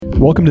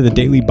Welcome to the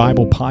Daily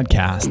Bible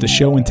Podcast, a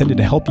show intended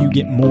to help you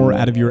get more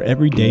out of your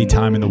everyday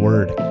time in the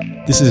Word.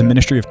 This is a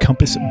ministry of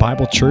Compass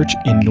Bible Church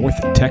in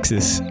North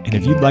Texas, and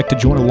if you'd like to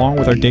join along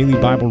with our daily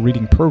Bible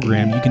reading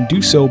program, you can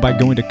do so by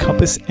going to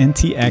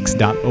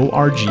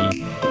compassntx.org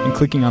and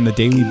clicking on the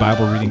Daily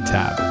Bible Reading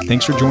tab.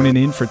 Thanks for joining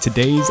in for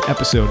today's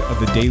episode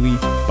of the Daily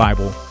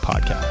Bible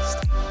Podcast.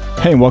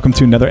 Hey, and welcome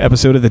to another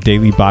episode of the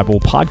Daily Bible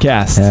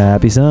Podcast.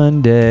 Happy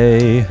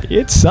Sunday.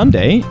 It's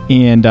Sunday,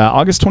 and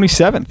August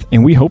 27th,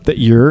 and we hope that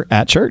you're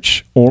at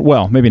church. Or,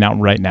 well, maybe not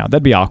right now.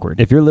 That'd be awkward.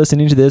 If you're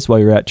listening to this while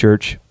you're at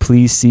church,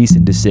 please cease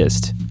and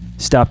desist.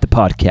 Stop the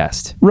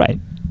podcast.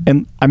 Right.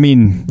 And, I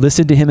mean...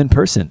 Listen to him in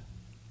person.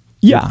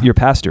 Yeah. Your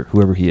pastor,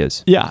 whoever he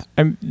is. Yeah,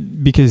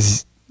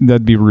 because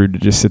that'd be rude to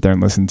just sit there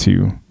and listen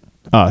to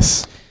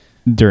us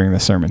during the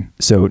sermon.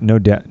 So, no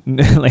joke,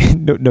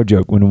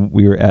 when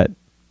we were at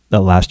the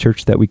last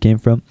church that we came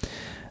from,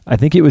 I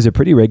think it was a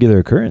pretty regular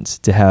occurrence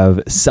to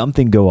have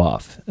something go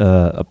off,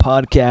 a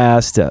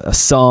podcast, a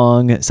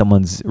song,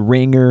 someone's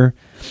ringer.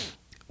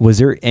 Was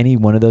there any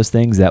one of those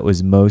things that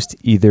was most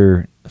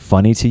either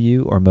funny to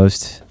you or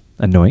most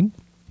annoying?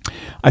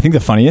 I think the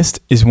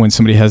funniest is when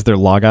somebody has their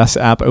Logos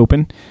app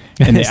open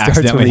and they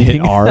accidentally hit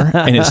R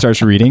and it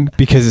starts reading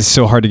because it's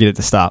so hard to get it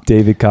to stop.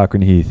 David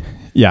Cochran Heath.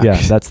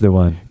 Yeah, that's the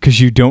one. Because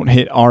you don't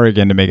hit R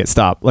again to make it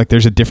stop. Like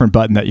there's a different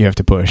button that you have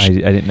to push. I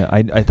didn't know.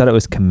 I thought it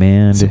was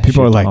Command. So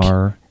people are like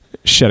R.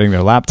 shutting their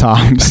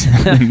laptops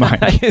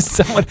and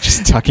someone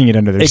just tucking it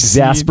under their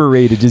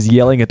exasperated, just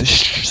yelling at the.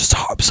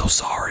 I'm so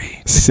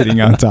sorry. Sitting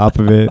on top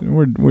of it.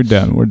 We're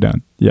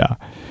done. Yeah,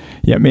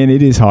 man,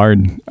 it is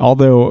hard.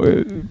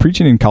 Although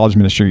preaching in college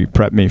ministry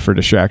prepped me for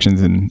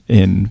distractions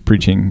in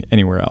preaching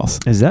anywhere else.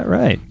 Is that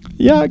right?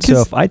 Yeah.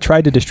 So if I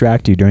tried to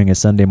distract you during a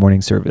Sunday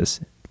morning service,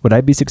 would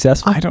I be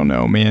successful? I don't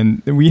know,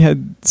 man. We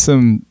had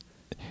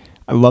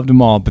I loved them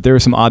all, but there were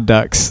some odd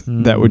ducks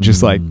that would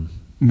just like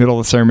middle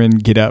of the sermon,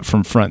 get up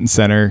from front and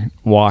center,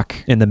 walk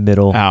in the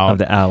middle out, of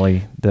the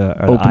alley, the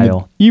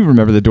aisle. You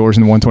remember the doors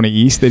in the 120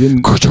 East? They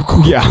didn't.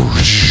 Yeah.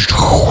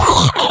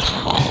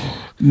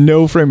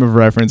 No frame of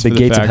reference. The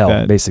gates of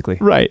hell, basically.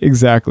 Right,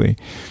 exactly.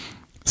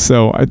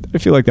 So I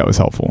feel like that was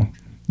helpful.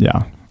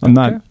 Yeah. I'm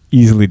not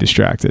easily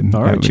distracted.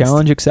 All right,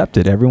 challenge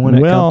accepted. Everyone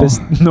at Compass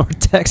North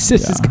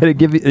Texas is going to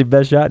give you the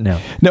best shot now.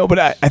 No, but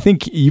I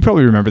think you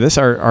probably remember this.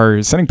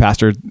 Our Sunday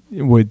pastor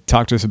would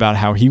talk to us about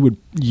how he would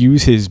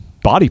use his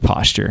body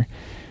posture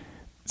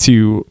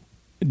to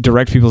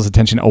direct people's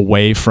attention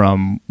away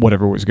from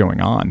whatever was going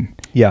on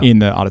in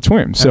the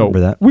auditorium. So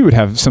we would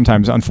have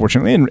sometimes,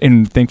 unfortunately,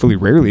 and thankfully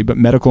rarely, but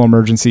medical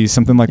emergencies,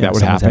 something like that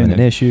would happen. Having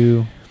an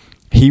issue.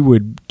 He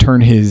would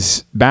turn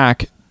his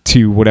back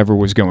to whatever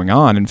was going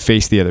on and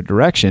face the other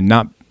direction,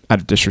 not out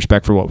of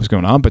disrespect for what was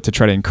going on, but to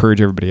try to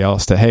encourage everybody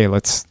else to, hey,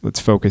 let's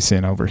focus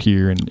in over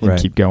here and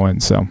keep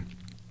going. So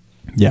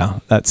yeah,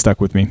 that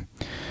stuck with me.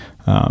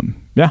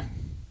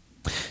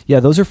 Yeah,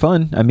 those are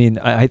fun. I mean,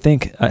 I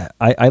think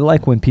I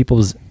like when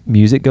people's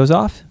music goes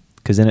off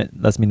because then it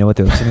lets me know what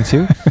they're listening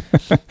to.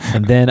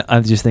 And then I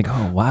just think,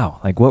 oh, wow,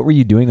 like what were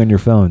you doing on your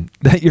phone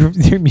that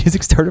your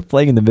music started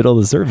playing in the middle of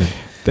the sermon?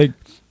 They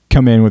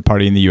come in with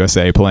Party in the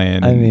USA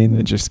playing. I mean,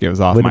 it just goes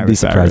off. Wouldn't be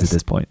surprised at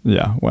this point.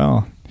 Yeah,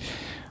 well,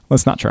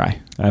 let's not try.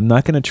 I'm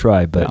not going to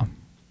try, but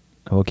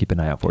I will keep an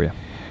eye out for you.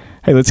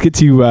 Hey, let's get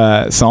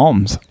to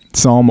Psalms.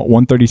 Psalm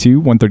 132,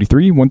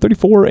 133,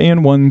 134,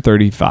 and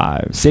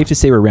 135. Safe to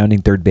say we're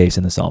rounding third base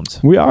in the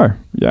Psalms. We are,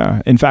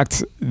 yeah. In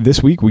fact,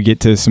 this week we get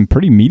to some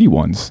pretty meaty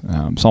ones.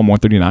 Psalm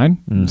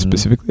 139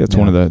 specifically. That's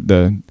one of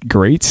the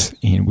greats,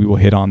 and we will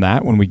hit on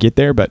that when we get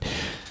there. But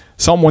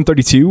Psalm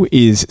 132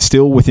 is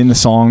still within the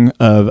Song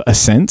of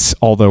Ascents,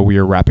 although we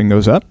are wrapping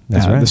those up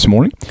this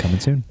morning. Coming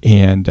soon.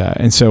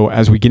 And so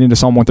as we get into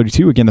Psalm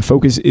 132, again, the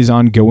focus is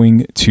on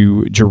going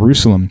to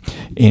Jerusalem.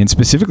 And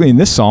specifically in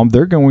this psalm,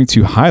 they're going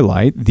to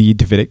highlight the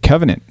Davidic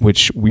covenant,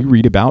 which we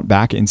read about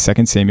back in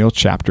 2 Samuel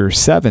chapter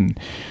 7.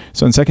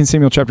 So in 2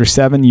 Samuel chapter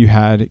 7, you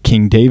had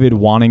King David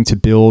wanting to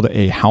build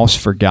a house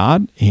for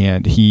God,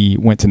 and he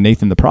went to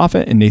Nathan the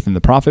prophet, and Nathan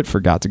the prophet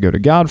forgot to go to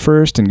God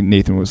first, and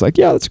Nathan was like,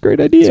 yeah, that's a great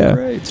idea. That's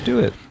great, let's do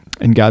it.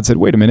 And God said,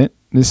 wait a minute,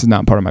 this is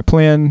not part of my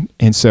plan.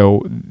 And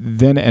so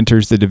then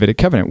enters the Davidic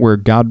covenant, where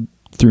God,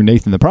 through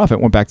Nathan the prophet,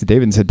 went back to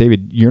David and said,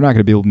 David, you're not going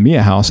to build me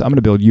a house. I'm going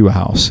to build you a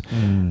house.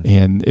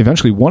 And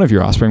eventually one of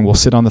your offspring will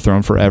sit on the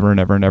throne forever and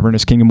ever and ever, and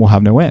his kingdom will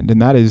have no end.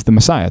 And that is the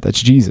Messiah.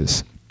 That's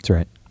Jesus. That's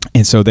right.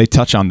 And so they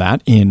touch on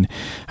that in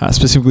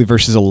specifically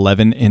verses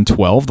 11 and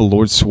 12. The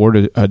Lord swore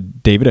to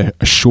David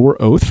a sure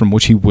oath from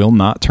which he will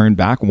not turn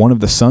back. One of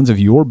the sons of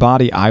your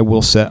body I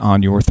will set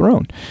on your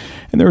throne.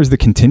 And there is the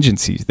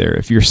contingencies there.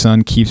 If your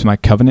son keeps my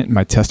covenant and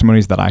my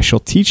testimonies that I shall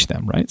teach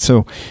them, right?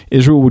 So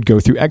Israel would go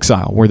through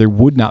exile where there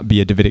would not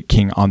be a Davidic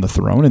king on the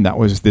throne. And that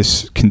was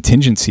this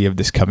contingency of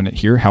this covenant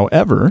here.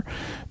 However,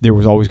 there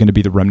was always going to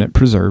be the remnant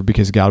preserved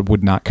because God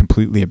would not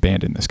completely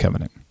abandon this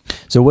covenant.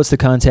 So what's the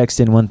context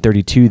in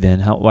 132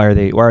 then? Why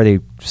are they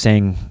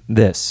saying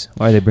this?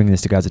 Why are they bringing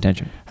this to God's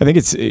attention? I think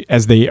it's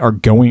as they are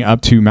going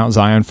up to Mount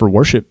Zion for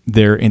worship,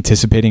 they're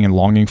anticipating and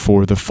longing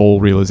for the full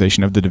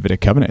realization of the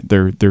Davidic covenant.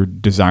 They're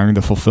desiring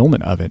the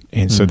fulfillment of it.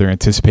 And so they're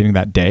anticipating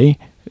that day.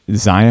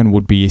 Zion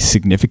would be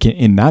significant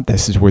in that.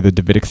 This is where the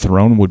Davidic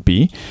throne would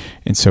be.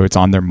 And so it's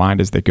on their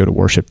mind as they go to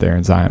worship there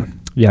in Zion.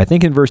 Yeah, I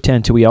think in verse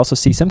 10 too, we also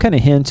see some kind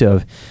of hint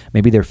of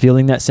maybe they're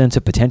feeling that sense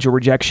of potential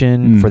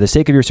rejection. For the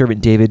sake of your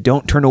servant David,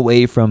 don't turn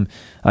away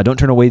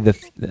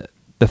the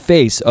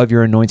face of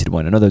your anointed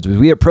one. In other words, as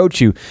we approach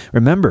you,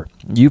 remember,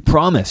 you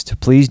promised,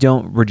 please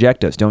don't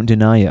reject us, don't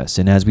deny us.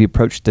 And as we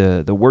approach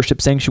the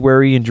worship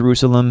sanctuary in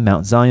Jerusalem,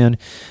 Mount Zion,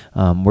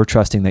 we're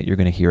trusting that you're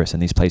going to hear us in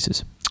these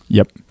places.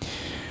 Yep.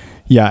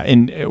 Yeah,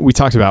 and we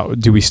talked about,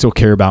 do we still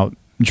care about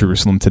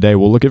Jerusalem today?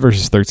 We'll look at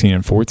verses 13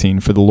 and 14.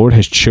 For the Lord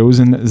has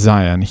chosen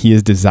Zion. He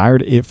has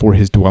desired it for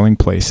his dwelling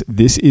place.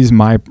 This is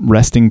my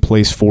resting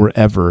place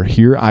forever.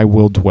 Here I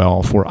will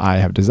dwell, for I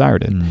have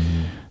desired it.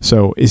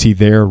 So is he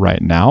there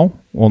right now?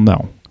 Well,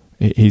 no.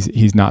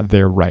 He's not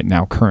there right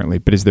now currently,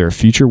 but is there a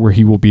future where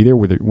he will be there,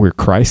 where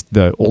Christ,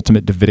 the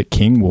ultimate Davidic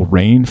king, will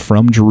reign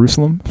from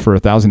Jerusalem for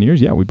 1,000 years?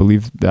 Yeah, we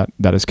believe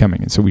that is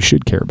coming. And so we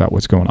should care about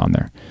what's going on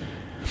there.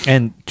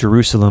 And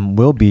Jerusalem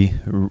will be,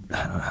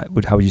 how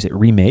would you say,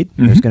 remade.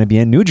 There's going to be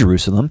a new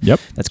Jerusalem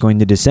that's going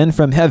to descend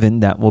from heaven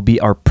that will be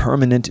our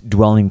permanent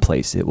dwelling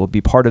place. It will be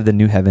part of the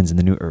new heavens and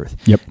the new earth,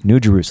 New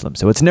Jerusalem.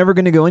 So it's never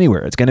going to go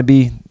anywhere. It's going to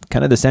be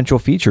kind of the central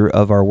feature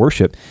of our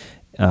worship,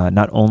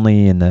 not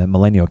only in the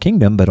millennial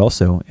kingdom, but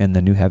also in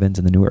the new heavens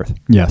and the new earth.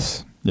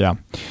 Yes, yeah.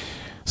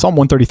 Psalm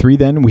 133,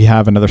 then, we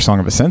have another song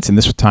of ascents, and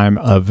this time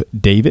of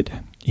David.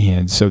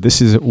 And so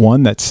this is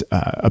one that's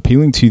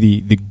appealing to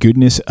the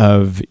goodness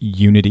of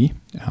unity.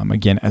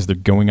 Again, as they're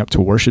going up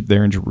to worship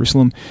there in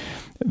Jerusalem,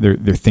 they're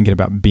thinking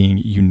about being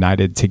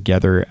united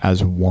together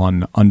as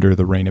one under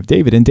the reign of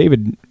David. And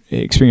David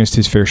experienced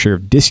his fair share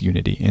of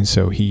disunity. And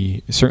so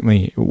he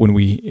certainly, when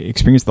we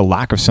experience the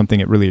lack of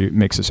something, it really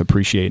makes us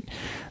appreciate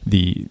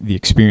the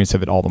experience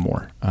of it all the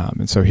more.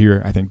 And so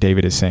here, I think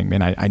David is saying,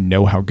 man, I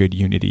know how good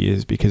unity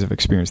is because I've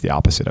experienced the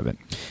opposite of it.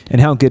 And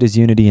how good is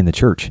unity in the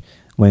church?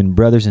 When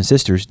brothers and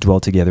sisters dwell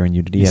together in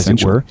unity, as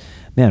it were,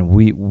 man,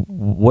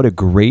 what a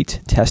great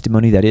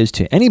testimony that is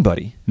to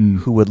anybody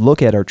who would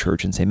look at our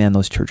church and say, man,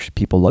 those church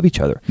people love each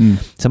other.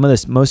 Some of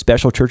the most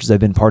special churches I've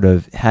been part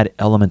of had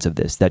elements of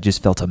this that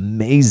just felt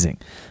amazing.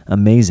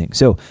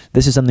 So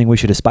this is something we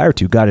should aspire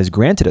to. God has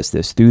granted us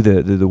this through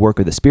the work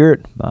of the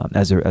Spirit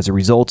as a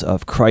result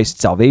of Christ's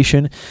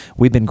salvation.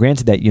 We've been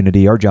granted that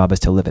unity. Our job is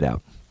to live it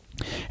out.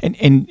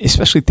 And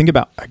especially think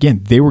about,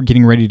 again, they were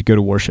getting ready to go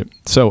to worship.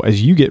 So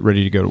as you get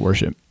ready to go to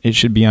worship, it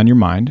should be on your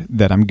mind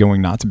that I'm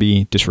going not to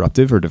be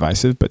disruptive or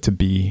divisive, but to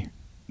be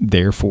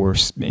there for,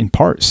 in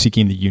part,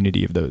 seeking the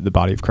unity of the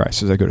body of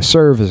Christ. As I go to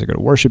serve, as I go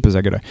to worship, as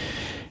I go to,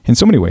 in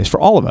so many ways, for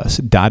all of us,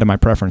 die to my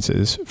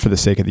preferences for the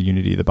sake of the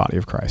unity of the body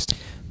of Christ.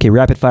 Okay,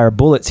 rapid fire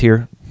bullets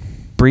here.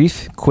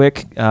 Brief,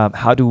 quick,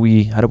 how do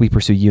we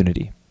pursue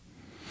unity?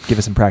 Give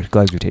us some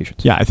practical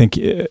exhortations. Yeah, I think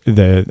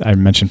I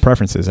mentioned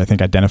preferences. I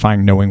think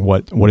identifying, knowing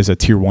what is a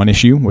tier 1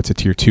 issue, what's a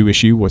tier 2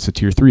 issue, what's a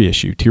tier 3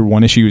 issue. Tier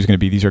 1 issue is going to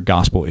be, these are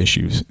gospel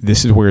issues.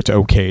 This is where it's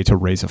okay to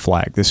raise a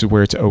flag. This is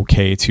where it's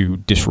okay to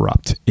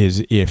disrupt,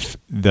 is if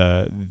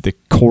the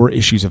core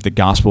issues of the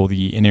gospel,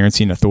 the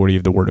inerrancy and authority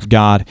of the word of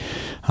God,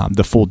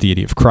 the full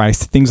deity of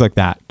Christ, things like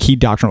that, key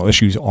doctrinal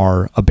issues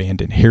are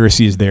abandoned.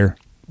 Heresy is there.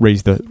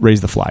 Raise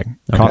the flag,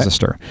 cause a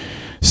stir.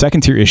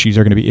 Second tier issues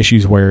are going to be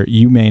issues where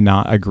you may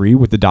not agree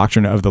with the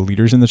doctrine of the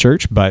leaders in the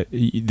church, but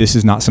this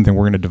is not something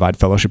we're going to divide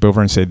fellowship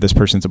over and say this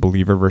person's a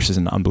believer versus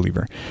an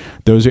unbeliever.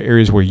 Those are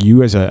areas where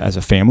you as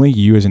a family,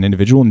 you as an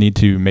individual need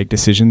to make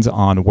decisions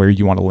on where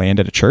you want to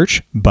land at a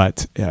church,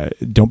 but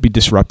don't be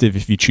disruptive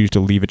if you choose to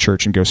leave a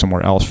church and go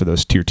somewhere else for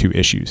those tier 2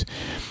 issues.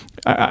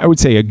 I would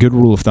say a good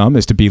rule of thumb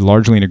is to be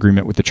largely in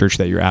agreement with the church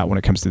that you're at when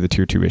it comes to the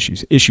tier 2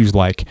 issues. Issues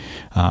like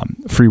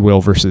free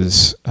will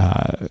versus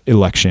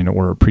election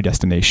or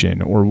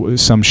predestination or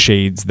some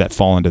shades that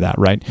fall into that,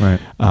 right?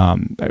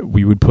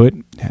 We would put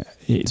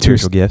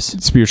spiritual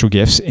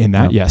gifts in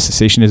that. Yes,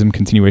 cessationism,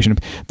 continuation.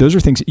 Those are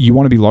things you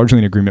want to be largely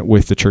in agreement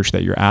with the church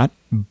that you're at,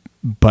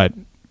 but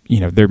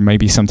there may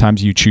be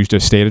sometimes you choose to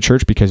stay at a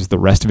church because the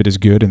rest of it is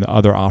good and the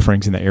other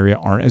offerings in the area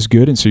aren't as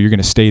good. And so you're going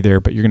to stay there,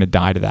 but you're going to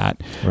die to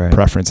that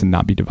preference and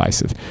not be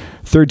divisive.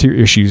 Third tier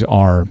issues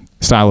are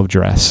style of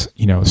dress,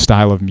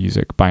 style of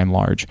music by and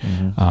large.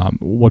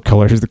 What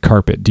color is the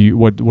carpet?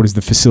 What is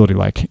the facility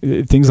like?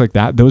 Things like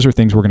that. Those are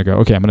things we're going to go,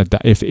 okay, I'm going to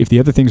die. If the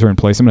other things are in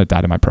place, I'm going to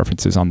die to my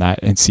preferences on that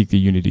and seek the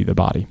unity of the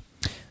body.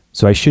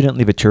 So I shouldn't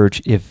leave a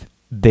church if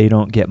they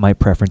don't get my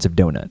preference of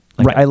donut.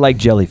 I like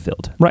jelly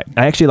filled.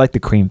 I actually like the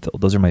cream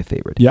filled. Those are my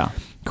favorite. Yeah.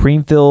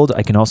 Cream filled.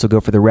 I can also go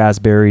for the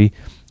raspberry.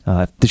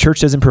 If the church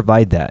doesn't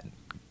provide that,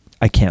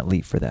 I can't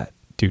leave for that.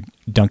 Dude,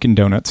 Dunkin'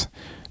 Donuts,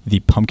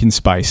 the pumpkin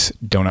spice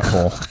donut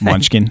bowl,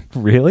 Munchkin.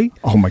 Really?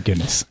 Oh my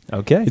goodness.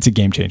 Okay. It's a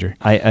game changer.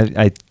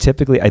 I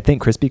typically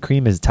think Krispy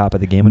Kreme is top of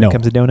the game when it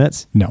comes to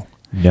donuts. No.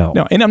 No.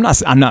 And I'm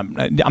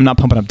not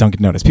pumping up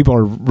Dunkin' Donuts. People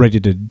are ready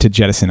to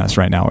jettison us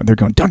right now. They're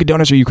going, Dunkin'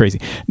 Donuts, are you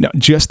crazy? No,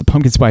 just the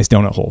pumpkin spice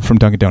donut hole from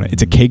Dunkin' Donut.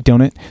 It's a cake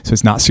donut, so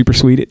it's not super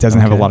sweet. It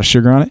doesn't have a lot of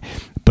sugar on it,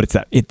 but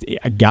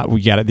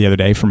we got it the other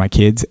day for my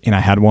kids, and I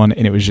had one,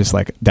 and it was just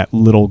like that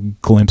little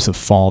glimpse of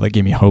fall that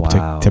gave me hope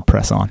to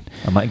press on.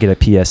 I might get a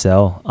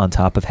PSL on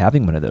top of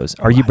having one of those.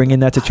 Are you bringing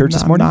that to church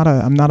this morning?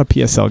 I'm not a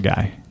PSL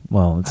guy.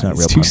 Well, it's not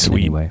real too pumpkin sweet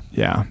anyway.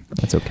 Yeah,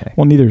 that's okay.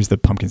 Well, neither is the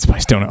pumpkin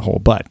spice donut hole,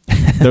 but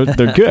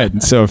they're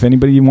good. So if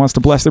anybody wants to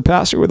bless their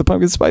pastor with a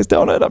pumpkin spice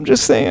donut, I'm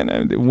just saying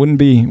it wouldn't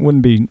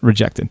be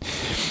rejected.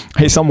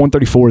 Hey, Psalm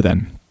 134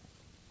 then.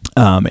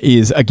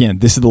 Is again,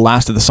 this is the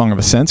last of the Song of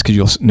Ascents, because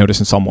you'll notice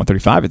in Psalm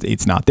 135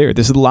 it's not there.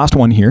 This is the last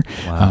one here.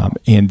 Wow.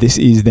 And this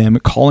is them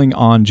calling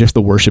on just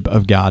the worship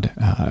of God.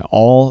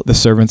 All the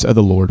servants of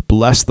the Lord,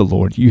 bless the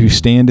Lord. You who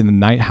stand in the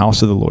night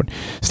house of the Lord,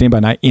 stand by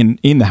night in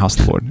the house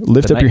of the Lord.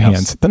 Lift up your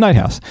hands. The night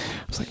house.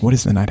 I was like, what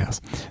is the night house?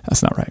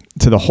 That's not right.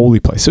 To the holy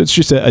place. So it's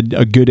just a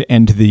good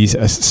end to these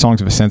Songs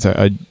of Ascents,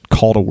 a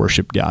call to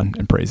worship God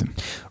and praise Him.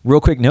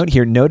 Real quick note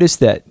here. Notice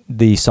that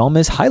the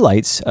psalmist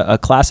highlights a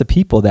class of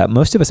people that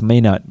most of us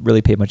may not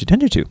really pay much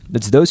attention to.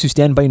 It's those who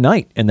stand by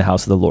night in the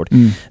house of the Lord.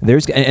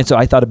 And so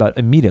I thought about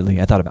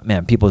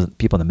man, people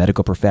in the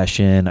medical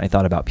profession. I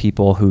thought about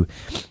people who,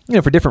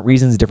 for different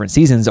reasons, different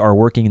seasons, are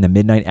working in the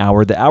midnight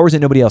hour, the hours that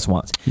nobody else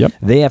wants. Yep.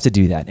 They have to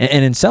do that.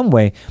 And in some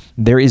way,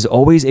 there is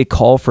always a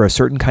call for a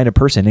certain kind of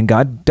person. And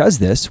God does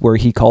this where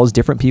He calls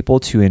different people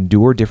to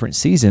endure different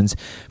seasons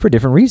for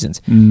different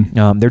reasons.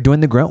 They're doing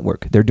the grunt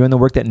work. They're doing the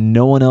work that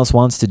no one else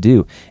wants to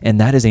do. And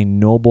that is a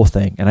noble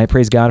thing. And I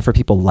praise God for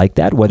people like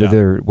that, whether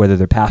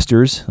they're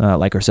pastors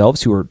like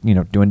ourselves who are,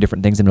 doing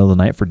different things in the middle of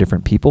the night for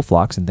different people,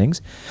 flocks and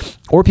things,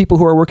 or people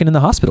who are working in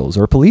the hospitals,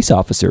 or police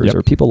officers,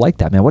 or people like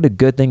that. Man, what a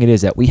good thing it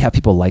is that we have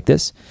people like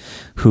this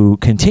who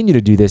continue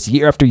to do this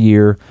year after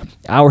year,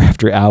 hour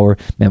after hour.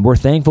 Man, we're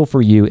thankful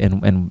for you.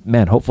 And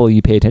man, hopefully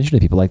you pay attention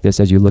to people like this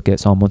as you look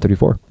at Psalm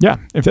 134. Yeah.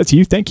 If that's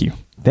you, thank you.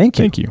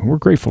 Thank you. We're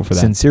grateful for that.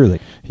 Sincerely.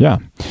 Yeah.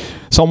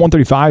 Psalm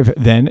 135,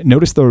 then,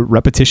 notice the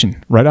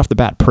repetition right off the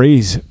bat.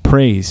 Praise,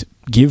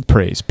 give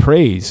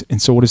praise.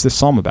 And so what is this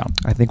psalm about?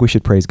 I think we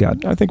should praise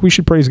God. I think we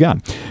should praise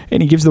God.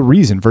 And he gives the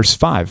reason, verse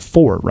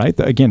 4, right?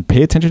 Again,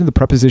 pay attention to the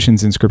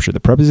prepositions in Scripture.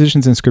 The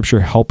prepositions in Scripture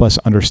help us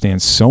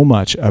understand so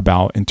much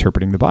about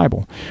interpreting the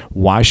Bible.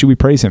 Why should we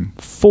praise Him?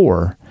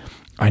 For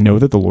I know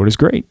that the Lord is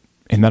great,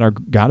 and that our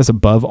God is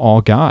above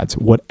all gods.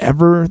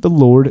 Whatever the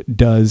Lord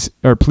does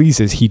or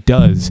pleases, He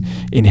does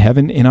in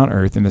heaven and on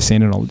earth, in the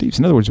sand and all the deeps.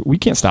 In other words, we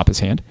can't stop His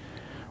hand.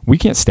 We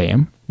can't stay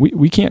Him.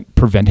 We can't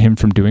prevent Him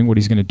from doing what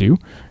He's going to do.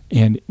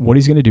 And what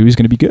He's going to do is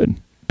going to be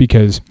good,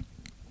 because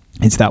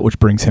it's that which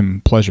brings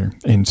Him pleasure.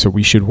 And so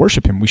we should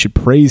worship Him. We should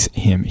praise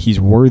Him.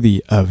 He's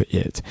worthy of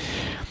it.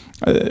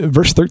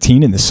 Verse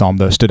 13 in this psalm,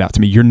 though, stood out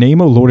to me. Your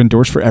name, O Lord,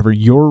 endures forever.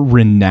 Your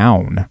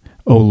renown,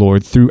 O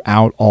Lord,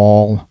 throughout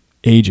all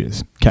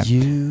ages. Okay.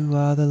 You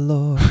are the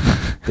Lord,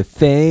 the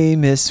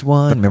famous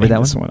one. Remember that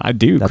one? I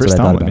do. That's Chris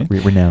what I thought Tomlin,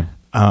 about.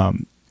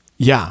 Renown.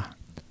 Yeah.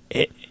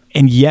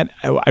 And yet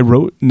I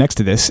wrote next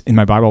to this in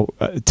my Bible,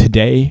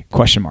 today, ?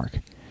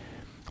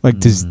 Like,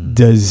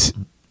 does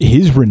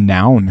His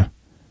renown,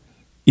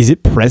 is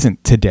it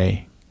present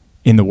today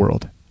in the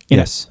world? And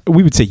yes.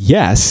 We would say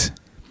yes,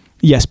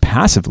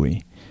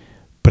 passively,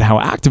 but how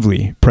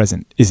actively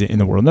present is it in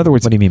the world? In other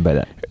words, what do you mean by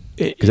that?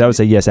 Because I would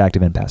say yes,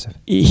 active and passive.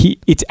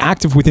 It's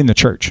active within the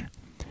church,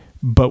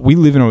 but we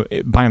live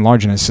by and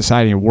large in a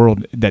society, a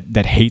world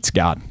that hates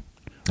God.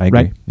 I agree.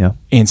 Right? Yeah.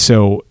 And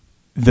so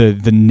the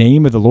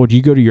name of the Lord,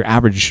 you go to your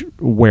average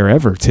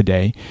wherever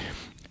today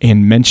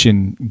and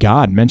mention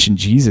God, mention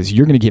Jesus,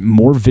 you're going to get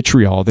more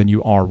vitriol than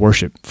you are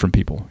worship from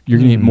people. You're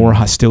going to get more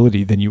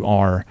hostility than you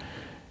are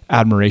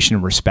admiration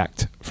and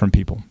respect from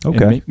people.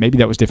 Okay. And maybe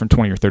that was different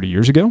 20 or 30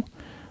 years ago,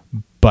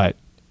 but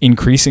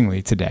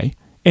increasingly today.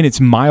 And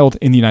it's mild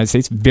in the United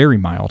States, very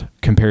mild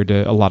compared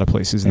to a lot of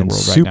places in the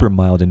world right now. Super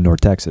mild in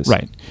North Texas.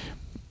 Right.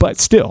 But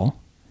still,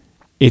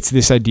 it's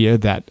this idea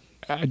that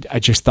I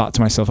just thought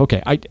to myself,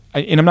 okay,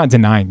 and I'm not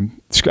denying,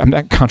 I'm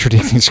not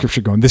contradicting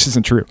Scripture going, this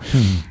isn't true.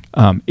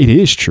 It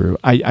is true.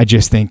 I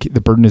just think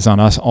the burden is on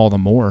us all the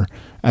more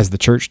as the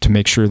church to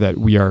make sure that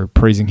we are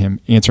praising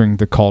Him, answering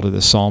the call to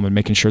this psalm, and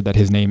making sure that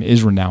His name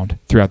is renowned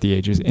throughout the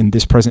ages in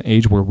this present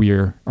age where we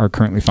are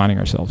currently finding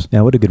ourselves.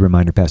 Now, what a good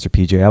reminder, Pastor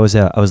PJ. I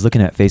was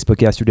looking at Facebook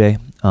yesterday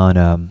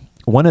on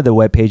one of the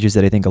web pages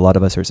that I think a lot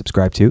of us are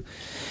subscribed to,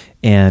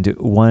 and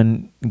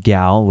one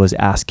gal was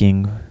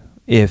asking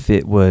if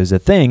it was a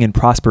thing in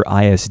Prosper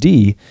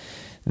ISD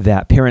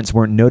that parents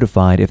weren't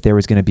notified if there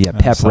was going to be a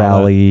pep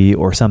rally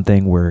or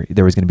something where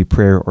there was going to be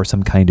prayer or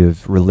some kind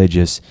of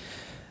religious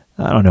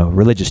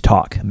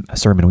talk, a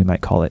sermon we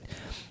might call it.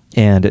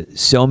 And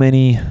so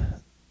many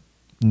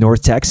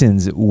North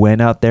Texans went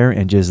out there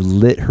and just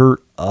lit her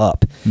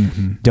up.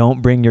 Mm-hmm.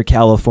 Don't bring your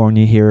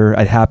California here.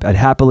 I'd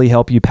happily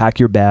help you pack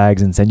your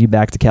bags and send you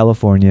back to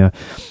California.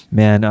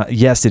 Man,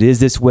 yes, it is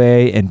this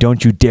way, and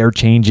don't you dare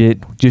change it.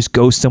 Just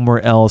go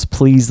somewhere else.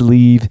 Please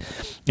leave.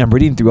 I'm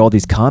reading through all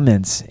these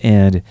comments,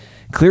 and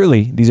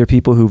clearly these are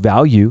people who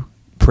value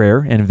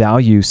prayer and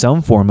value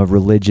some form of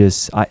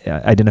religious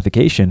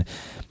identification.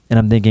 And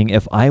I'm thinking,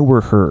 if I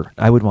were her,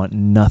 I would want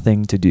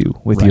nothing to do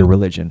with your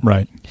religion.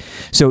 Right.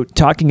 So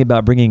talking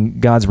about bringing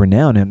God's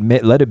renown, and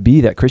let it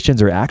be that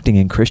Christians are acting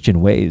in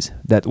Christian ways,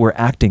 that we're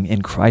acting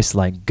in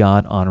Christ-like,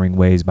 God-honoring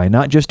ways by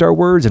not just our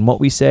words and what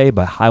we say,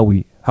 but how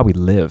we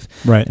live,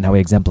 right, and how we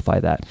exemplify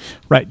that.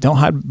 Right. Don't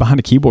hide behind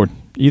a keyboard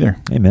either.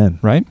 Amen.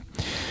 Right.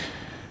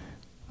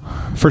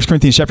 1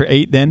 Corinthians chapter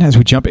 8, then, as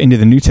we jump into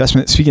the New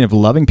Testament, speaking of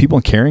loving people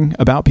and caring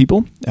about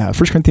people, 1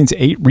 Corinthians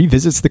 8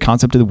 revisits the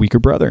concept of the weaker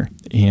brother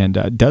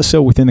and does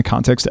so within the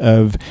context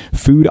of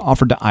food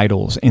offered to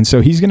idols. And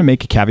so he's going to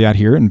make a caveat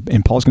here,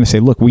 and Paul's going to say,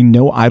 look, we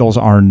know idols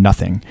are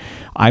nothing.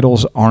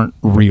 Idols aren't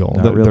real.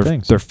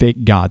 They're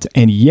fake gods.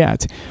 And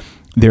yet,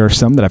 there are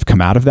some that have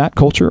come out of that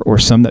culture, or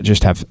some that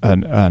just have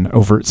an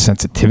overt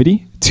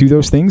sensitivity to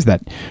those things,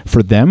 that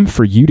for them,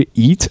 for you to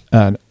eat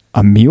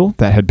a meal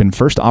that had been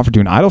first offered to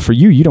an idol, for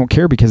you don't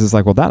care, because it's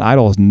like, well, that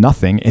idol is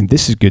nothing and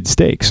this is good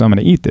steak, so I'm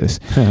going to eat this.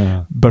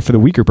 But for the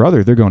weaker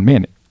brother, they're going,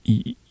 man,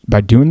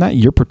 by doing that,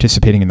 you're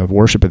participating in the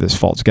worship of this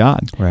false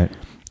god. Right.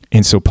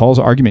 And so Paul's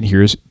argument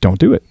here is, don't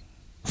do it.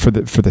 For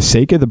the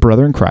sake of the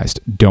brother in Christ,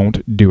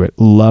 don't do it.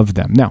 Love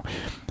them. Now,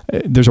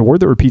 there's a word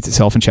that repeats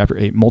itself in chapter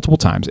 8 multiple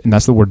times, and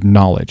that's the word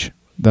knowledge.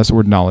 That's the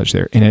word knowledge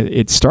there. And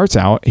it starts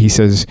out, he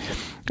says,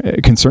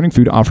 concerning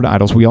food offered to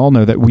idols, we all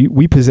know that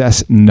we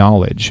possess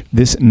knowledge.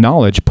 This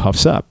knowledge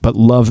puffs up, but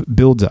love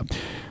builds up.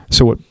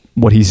 So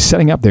what he's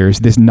setting up there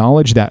is this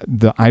knowledge that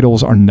the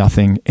idols are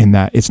nothing, and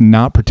that it's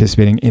not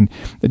participating in.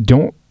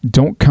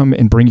 Don't come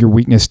and bring your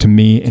weakness to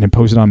me and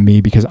impose it on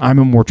me, because I'm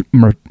a more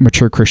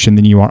mature Christian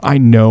than you are. I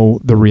know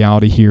the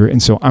reality here,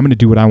 and so I'm going to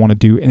do what I want to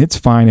do, and it's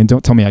fine, and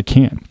don't tell me I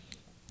can't.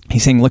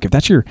 He's saying, look, if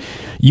that's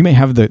you may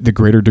have the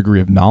greater degree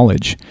of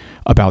knowledge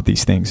about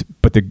these things,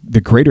 but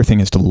the greater thing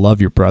is to love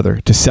your brother,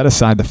 to set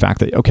aside the fact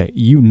that, okay,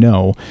 you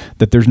know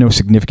that there's no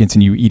significance in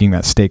you eating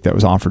that steak that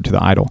was offered to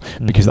the idol,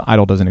 because the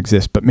idol doesn't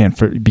exist. But man,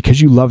 because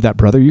you love that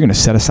brother, you're going to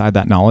set aside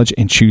that knowledge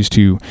and choose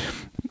to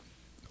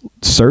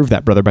serve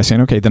that brother by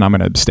saying, okay, then I'm going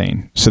to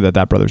abstain, so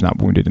that brother's not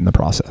wounded in the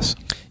process.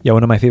 Yeah,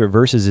 one of my favorite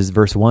verses is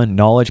verse 1,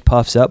 knowledge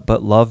puffs up,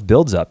 but love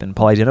builds up. And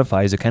Paul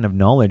identifies a kind of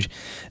knowledge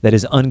that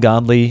is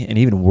ungodly and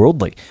even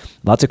worldly.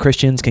 Lots of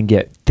Christians can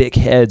get thick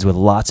heads with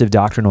lots of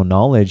doctrinal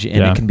knowledge,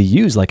 and it can be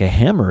used like a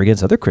hammer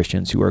against other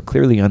Christians who are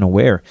clearly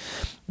unaware.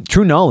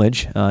 True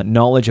knowledge,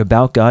 knowledge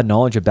about God,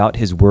 knowledge about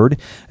his word,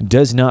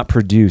 does not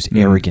produce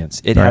arrogance.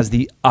 It has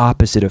the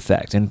opposite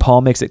effect. And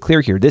Paul makes it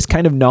clear here. This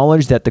kind of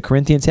knowledge that the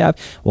Corinthians have,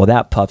 well,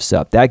 that puffs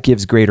up. That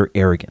gives greater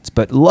arrogance.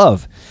 But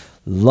love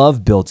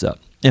builds up.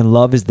 And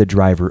love is the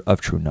driver of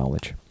true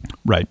knowledge.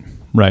 Right.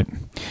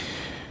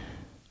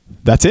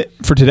 That's it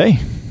for today.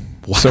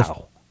 Wow.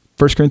 So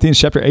 1 Corinthians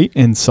chapter 8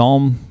 and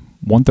Psalm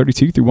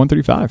 132 through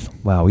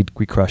 135. Wow,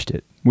 we crushed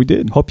it. We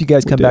did. Hope you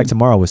guys come back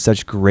tomorrow with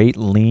such great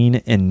lean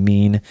and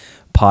mean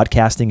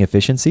podcasting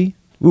efficiency.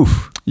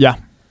 Oof. Yeah.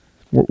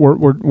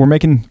 We're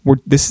making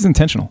this is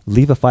intentional.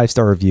 Leave a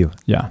 5-star review.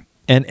 Yeah.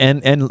 And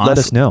let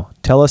us know.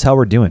 Tell us how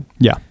we're doing.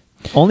 Yeah.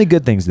 Only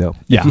good things, though.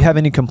 Yeah. If you have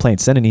any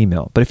complaints, send an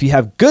email. But if you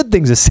have good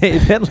things to say,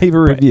 then leave a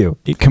review.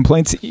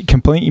 Complaint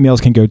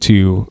emails can go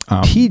to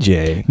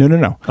PJ.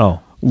 No. Oh,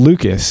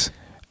 Lucas.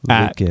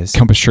 At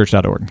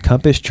CompassChurch.org.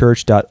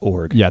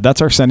 CompassChurch.org. Yeah,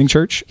 that's our sending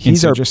church.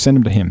 Just send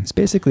them to him. It's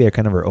basically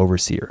our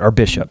overseer, our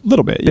bishop. A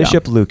little bit,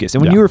 Bishop Lucas.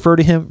 And when you refer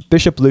to him,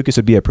 Bishop Lucas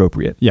would be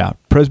appropriate. Yeah,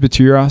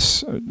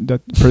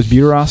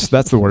 presbyteros,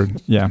 that's the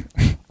word. Yeah.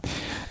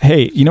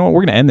 Hey, you know what?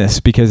 We're going to end this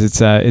because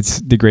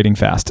it's degrading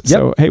fast. Yep.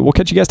 So, hey, we'll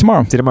catch you guys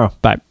tomorrow. See you tomorrow.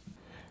 Bye.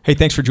 Hey,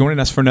 thanks for joining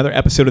us for another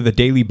episode of the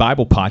Daily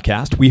Bible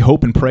Podcast. We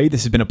hope and pray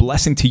this has been a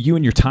blessing to you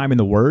and your time in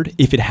the Word.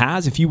 If it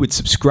has, if you would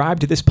subscribe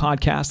to this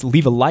podcast,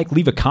 leave a like,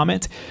 leave a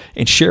comment,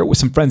 and share it with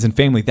some friends and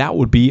family, that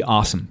would be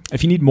awesome.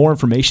 If you need more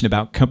information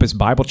about Compass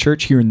Bible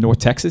Church here in North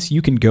Texas,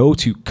 you can go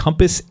to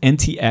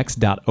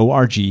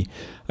compassntx.org.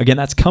 Again,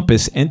 that's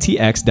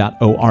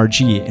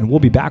compassntx.org, and we'll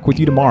be back with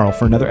you tomorrow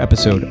for another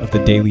episode of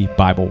the Daily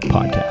Bible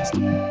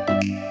Podcast.